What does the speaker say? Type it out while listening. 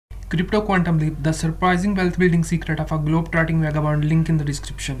Crypto Quantum Leap, the surprising wealth building secret of a globe-trotting vagabond. Link in the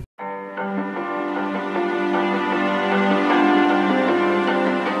description.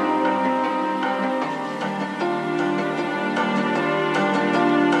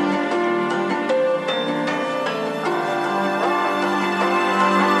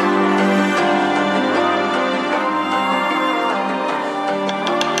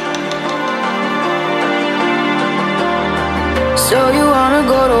 So you wanna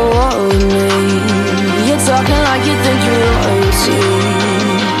go to war with me? You're talking like you think you're royalty.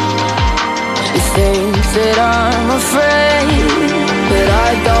 You think that I'm afraid, but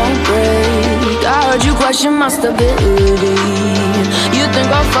I don't break. I heard you question my stability. You think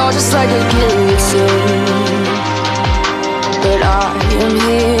I'll fall just like a guillotine, but I am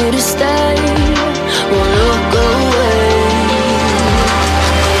here to stay. Won't look away.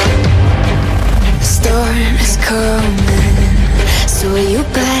 The storm is coming, so you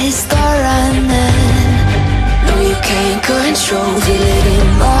better start running. No, you can't control, feel it in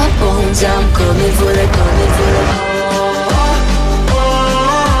my bones. I'm coming for the, coming for the.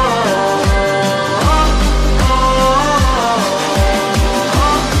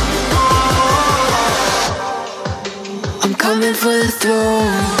 I'm coming for the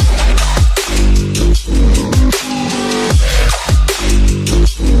throne.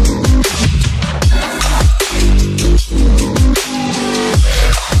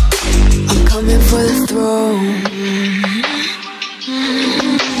 For the throne.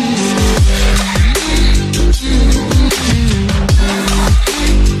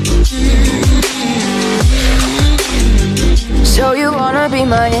 So you wanna be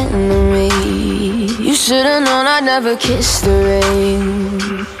my enemy? You should've known I'd never kiss the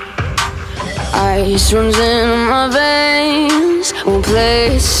rain. Ice runs in my veins, won't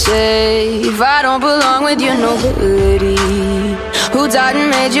play it safe. I don't belong with your nobility. Who died and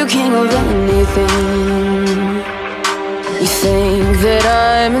made you king of anything? You think that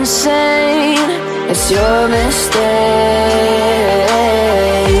I'm insane? It's your mistake.